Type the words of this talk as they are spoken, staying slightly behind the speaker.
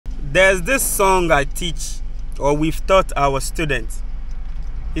There's this song I teach, or we've taught our students.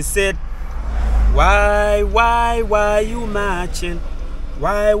 It said, why you marching?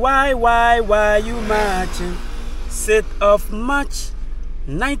 Why you marching? 6th of March,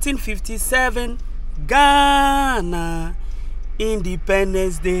 1957, Ghana,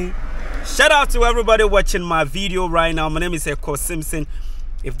 Independence Day. Shout out to everybody watching my video right now. My name is Ekow Simpson.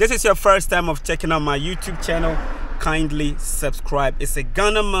 If this is your first time of checking out my YouTube channel, kindly subscribe. It's a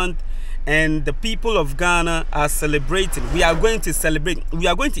Ghana month and the people of Ghana are celebrating. We are going to celebrate. We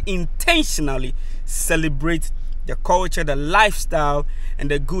are going to intentionally celebrate the culture, the lifestyle,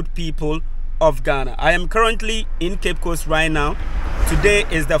 and the good people of Ghana. I am currently in Cape Coast right now. Today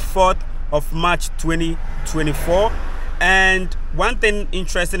is the 4th of March 2024. And one thing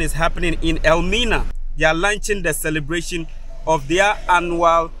interesting is happening in Elmina. They are launching the celebration of their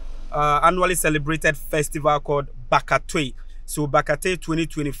annually celebrated festival called Bakatwe. So Bakatwe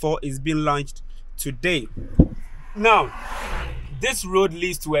 2024 is being launched today. Now, this road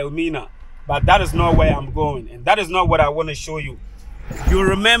leads to Elmina, but that is not where I'm going, and that is not what I want to show you. You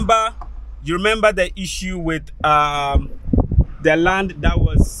remember the issue with the land that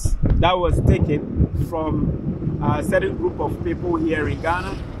was taken from a certain group of people here in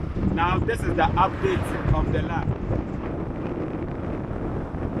Ghana. Now this is the update of the land.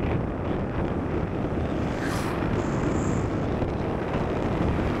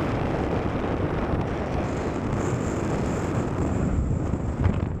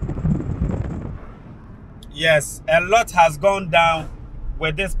 Yes, a lot has gone down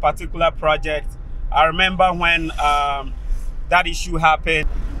with this particular project. I remember when that issue happened,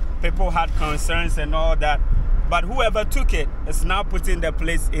 people had concerns and all that, but whoever took it is now putting the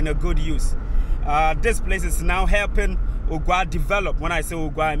place in a good use. This place is now helping Ogwa develop. When I say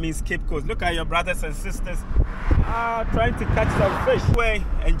Ogwa, it means Cape Coast. Look at your brothers and sisters trying to catch some fish. Anyway,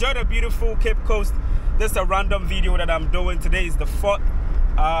 enjoy the beautiful Cape Coast. This is a random video that I'm doing. Today is the 4th.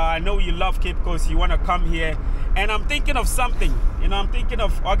 I know you love Cape Coast, you want to come here, and I'm thinking of something. You know, I'm thinking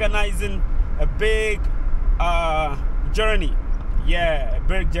of organizing a big journey. Yeah, a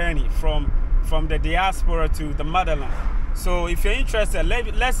big journey from the diaspora to the motherland. So if you're interested,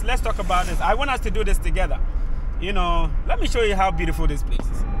 let's talk about this. I want us to do this together. You know, let me show you how beautiful this place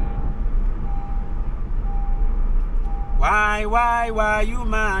is. Why you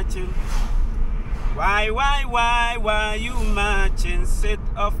marching? Why you marching?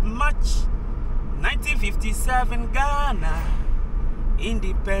 6th of March 1957, Ghana,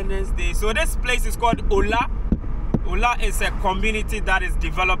 Independence Day. So this place is called Ola. Ola is a community that is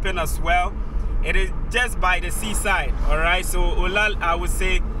developing as well. It is just by the seaside, all right? So Ola, I would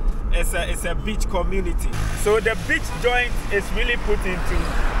say, it's a beach community. So the beach joint is really put into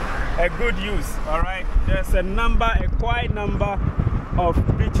a good use, all right? There's a quiet number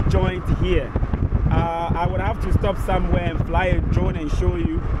of beach joint here. I would have to stop somewhere and fly a drone and show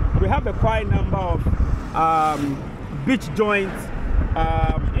you. We have a quite number of beach joints,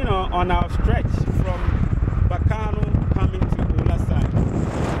 you know, on our stretch from Bakano coming to Ola side.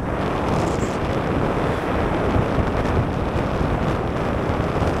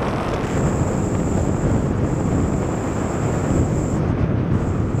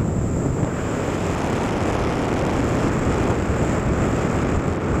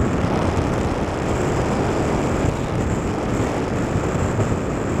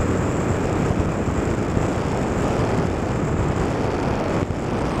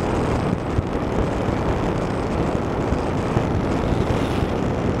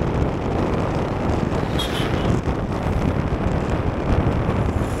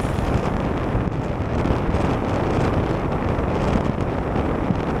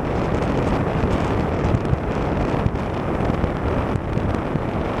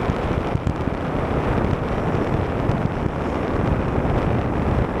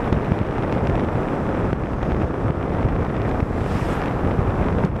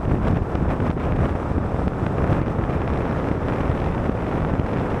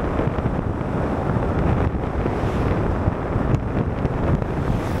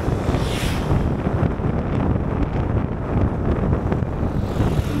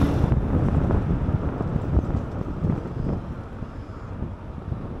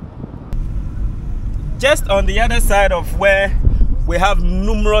 Just on the other side of where we have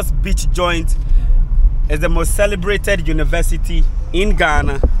numerous beach joints is the most celebrated university in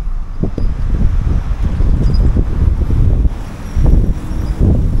Ghana.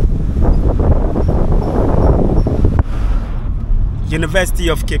 University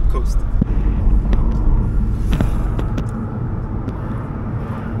of Cape Coast.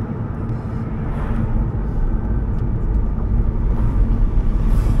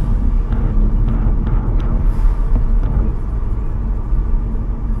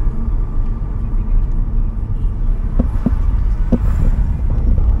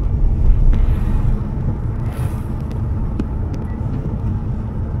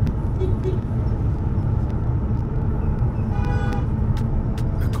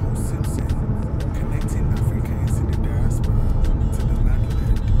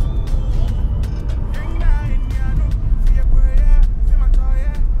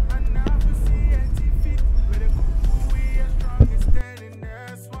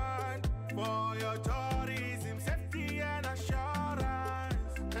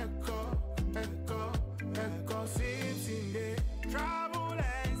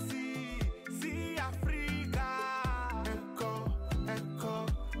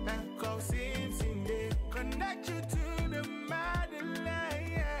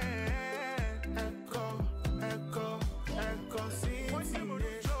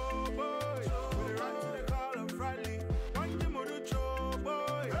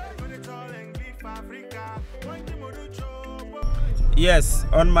 Yes,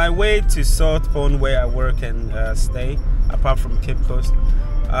 on my way to South Pond where I work and stay, apart from Cape Coast,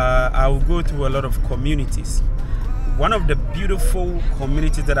 I will go to a lot of communities. One of the beautiful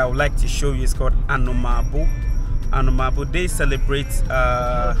communities that I would like to show you is called Anomabo. Anomabo, they celebrate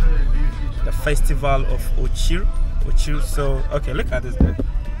the festival of Ochir. So, okay, look at this guy.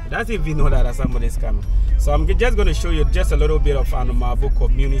 He doesn't even know that somebody is coming. So I'm just going to show you just a little bit of Anomabo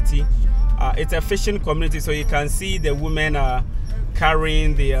community. It's a fishing community, so you can see the women are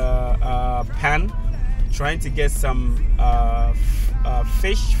carrying the pan, trying to get some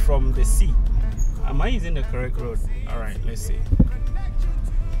fish from the sea. Am I using the correct road? All right, let's see.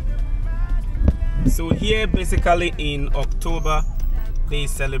 So here, basically in October, they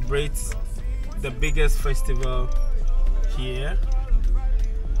celebrate the biggest festival here.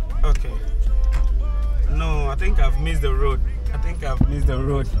 Okay. No, I think I've missed the road. I think I've missed the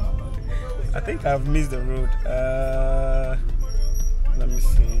road. Let me see. I think I've missed the road. Let me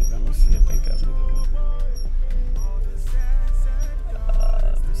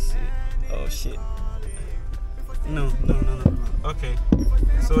see. Oh shit. No. Okay.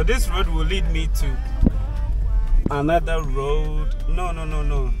 So this road will lead me to another road. No.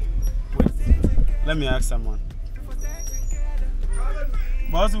 Wait. Let me ask someone.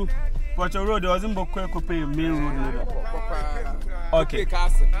 Bosu, but your road wasn't Bokwe main road. Okay.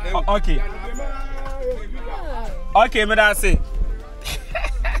 Okay, but that's it.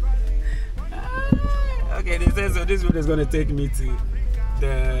 Okay, they say so this road is gonna take me to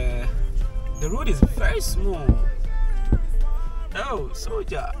the road is very small. Oh,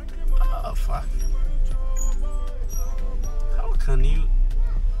 soldier. Oh fuck. How can you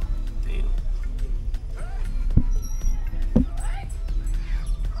damn.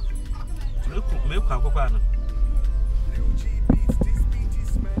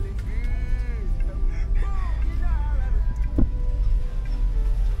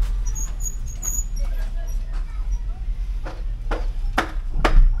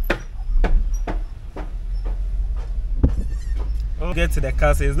 Get to the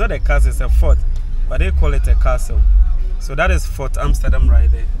castle. It's not a castle, it's a fort, but they call it a castle. So that is Fort Amsterdam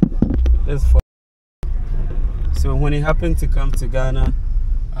right there. That's Fort. So when you happen to come to Ghana,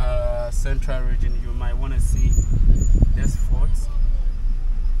 Central region, you might want to see this fort.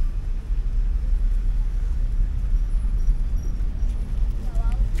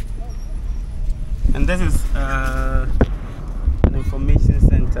 And this is an information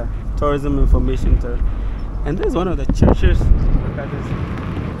center, tourism information center. And this is one of the churches. Look at this.